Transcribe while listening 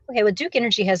Okay, well, Duke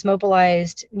Energy has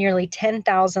mobilized nearly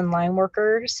 10,000 line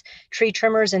workers, tree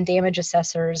trimmers, and damage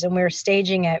assessors, and we're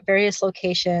staging at various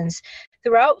locations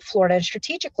throughout Florida, and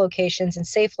strategic locations and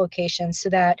safe locations, so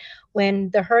that when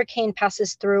the hurricane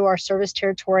passes through our service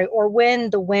territory or when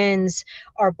the winds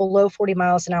are below 40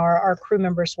 miles an hour, our crew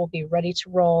members will be ready to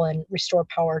roll and restore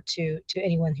power to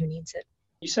anyone who needs it.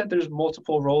 You said there's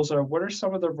multiple roles. What are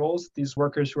some of the roles that these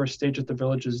workers who are staged at the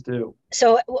villages do?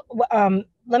 So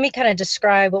let me kind of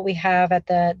describe what we have at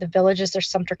the villages of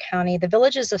Sumter County. The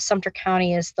villages of Sumter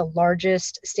County is the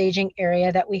largest staging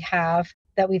area that we have,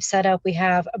 that we've set up. We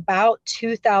have about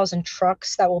 2,000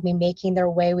 trucks that will be making their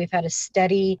way. We've had a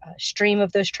steady stream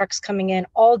of those trucks coming in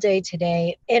all day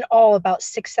today. In all, about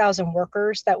 6,000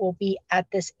 workers that will be at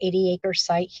this 80-acre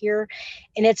site here.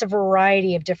 And it's a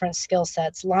variety of different skill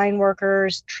sets: line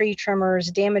workers, tree trimmers,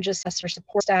 damage assessors,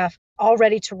 support staff, all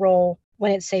ready to roll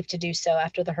when it's safe to do so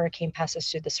after the hurricane passes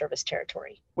through the service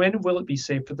territory. When will it be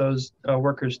safe for those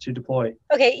workers to deploy?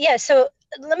 Okay, yeah, so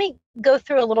let me go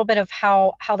through a little bit of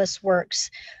how this works.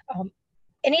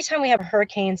 Anytime we have a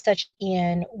hurricane such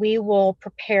Ian, we will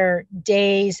prepare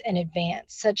days in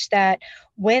advance, such that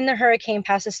when the hurricane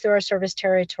passes through our service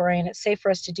territory and it's safe for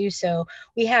us to do so,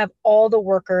 we have all the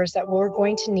workers that we're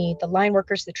going to need, the line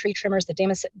workers, the tree trimmers,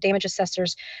 the damage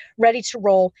assessors, ready to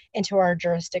roll into our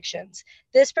jurisdictions.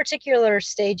 This particular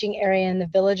staging area in the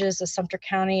villages of Sumter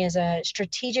County is a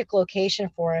strategic location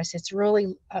for us. It's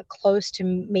really close to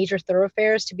major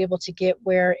thoroughfares to be able to get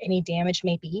where any damage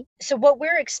may be. So what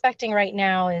we're expecting right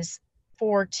now is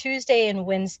for Tuesday and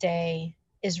Wednesday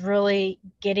is really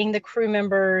getting the crew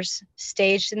members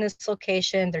staged in this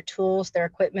location, their tools, their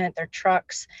equipment, their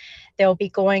trucks. They'll be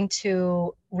going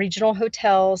to regional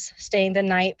hotels, staying the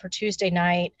night for Tuesday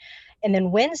night. And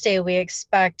then Wednesday, we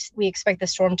expect the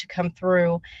storm to come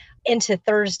through into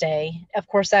Thursday. Of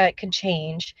course, that could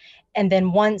change. And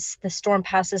then once the storm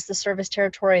passes the service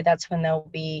territory, that's when they'll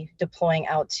be deploying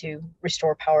out to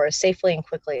restore power as safely and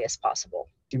quickly as possible.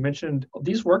 You mentioned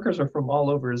these workers are from all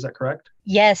over. Is that correct?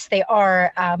 Yes, they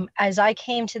are. As I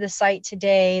came to the site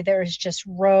today, there's just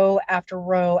row after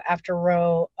row after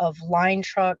row of line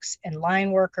trucks and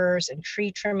line workers and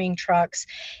tree trimming trucks.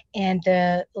 And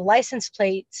the license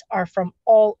plates are from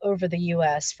all over the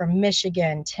U.S., from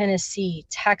Michigan, Tennessee,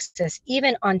 Texas,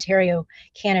 even Ontario,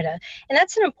 Canada. And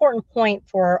that's an important point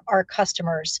for our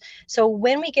customers. So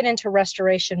when we get into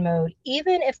restoration mode,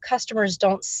 even if customers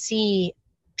don't see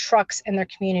trucks in their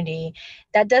community,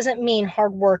 that doesn't mean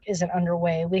hard work isn't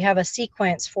underway. We have a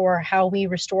sequence for how we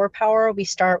restore power. We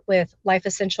start with life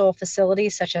essential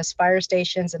facilities such as fire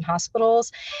stations and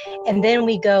hospitals, and then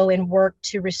we go and work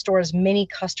to restore as many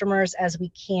customers as we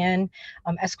can,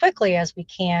 as quickly as we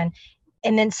can.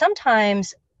 And then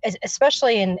sometimes,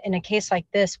 especially in a case like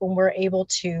this, when we're able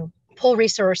to pull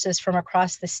resources from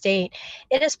across the state,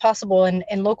 it is possible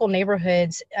in local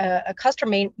neighborhoods, a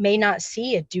customer may not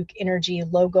see a Duke Energy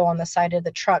logo on the side of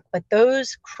the truck, but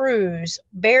those crews,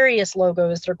 various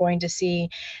logos they're going to see,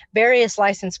 various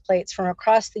license plates from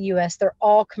across the U.S., they're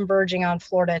all converging on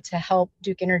Florida to help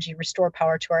Duke Energy restore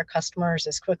power to our customers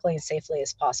as quickly and safely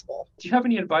as possible. Do you have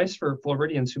any advice for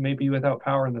Floridians who may be without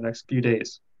power in the next few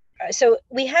days? So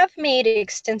we have made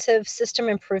extensive system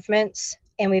improvements,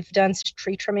 and we've done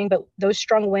tree trimming, but those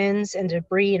strong winds and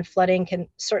debris and flooding can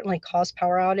certainly cause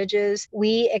power outages.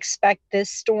 We expect this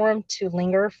storm to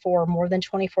linger for more than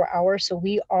 24 hours, so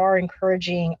we are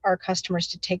encouraging our customers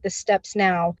to take the steps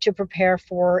now to prepare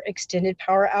for extended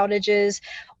power outages.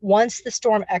 Once the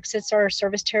storm exits our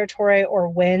service territory or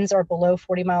winds are below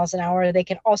 40 miles an hour, they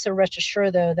can also rest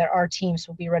assured, though, that our teams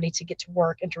will be ready to get to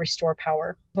work and to restore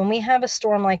power. When we have a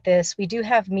storm like this, we do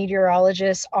have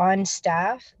meteorologists on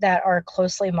staff that are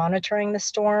closely monitoring the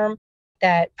storm,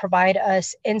 that provide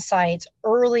us insights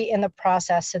early in the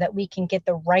process so that we can get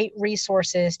the right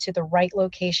resources to the right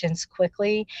locations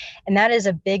quickly. And that is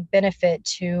a big benefit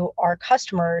to our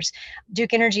customers.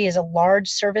 Duke Energy is a large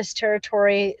service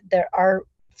territory. Our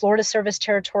Florida service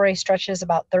territory stretches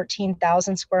about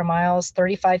 13,000 square miles,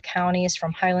 35 counties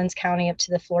from Highlands County up to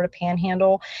the Florida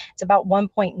Panhandle. It's about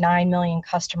 1.9 million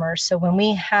customers. So when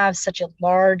we have such a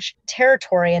large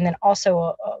territory, and then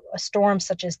also a storm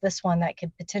such as this one that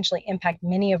could potentially impact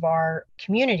many of our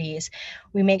communities,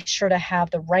 we make sure to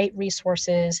have the right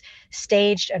resources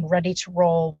staged and ready to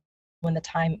roll when the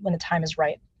time is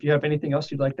right. Do you have anything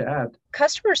else you'd like to add?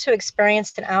 Customers who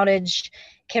experienced an outage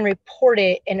can report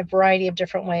it in a variety of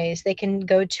different ways. They can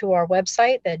go to our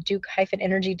website, the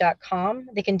duke-energy.com.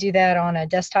 They can do that on a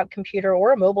desktop computer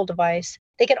or a mobile device.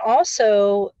 They can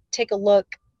also take a look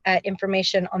at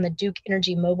information on the Duke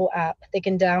Energy mobile app. They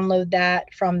can download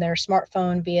that from their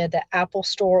smartphone via the Apple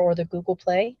Store or the Google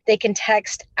Play. They can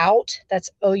text OUT, that's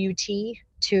OUT,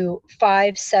 to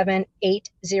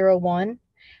 57801,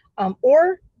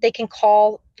 or they can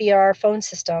call via our phone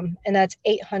system, and that's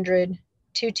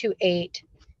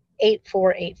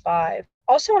 800-228-8485.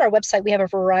 Also on our website, we have a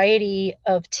variety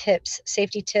of tips,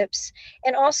 safety tips,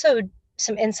 and also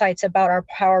some insights about our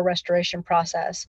power restoration process.